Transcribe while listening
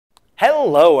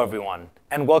Hello everyone,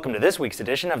 and welcome to this week's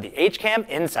edition of the HCAM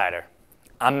Insider.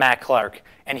 I'm Matt Clark,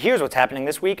 and here's what's happening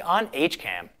this week on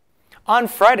HCAM. On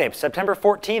Friday, September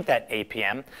 14th at 8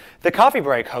 p.m., the Coffee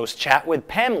Break hosts chat with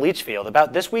Pam Leachfield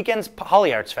about this weekend's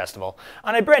Polyarts Festival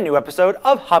on a brand new episode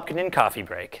of Hopkinton Coffee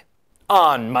Break.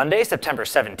 On Monday, September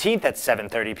 17th at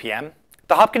 7:30 p.m.,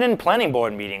 the Hopkinton Planning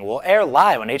Board meeting will air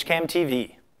live on HCAM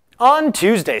TV. On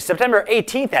Tuesday, September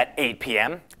 18th at 8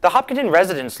 p.m., the Hopkinton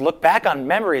residents look back on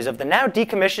memories of the now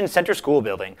decommissioned Center School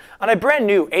building on a brand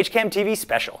new HCAM TV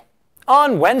special.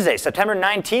 On Wednesday, September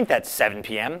 19th at 7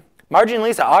 p.m., Margie and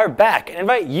Lisa are back and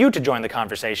invite you to join the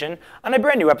conversation on a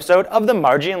brand new episode of The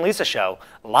Margie and Lisa Show,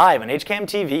 live on HCAM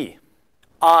TV.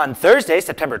 On Thursday,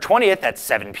 September 20th at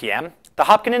 7 p.m., the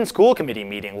Hopkinton School Committee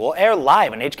meeting will air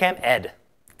live on HCAM Ed.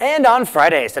 And on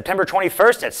Friday, September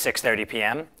 21st at 6:30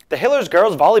 p.m., the Hillers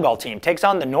girls volleyball team takes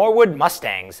on the Norwood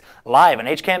Mustangs, live on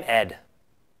HCAM Ed.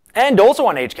 And also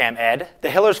on HCAM Ed, the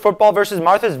Hillers football versus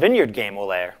Martha's Vineyard game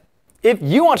will air. If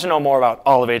you want to know more about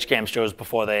all of HCAM's shows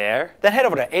before they air, then head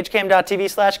over to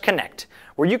hcam.tv/connect,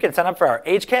 where you can sign up for our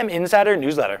HCAM Insider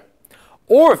newsletter.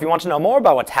 Or if you want to know more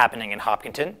about what's happening in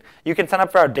Hopkinton, you can sign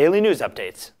up for our daily news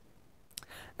updates.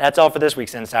 That's all for this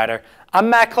week's Insider. I'm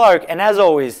Matt Clark, and as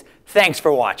always, thanks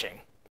for watching.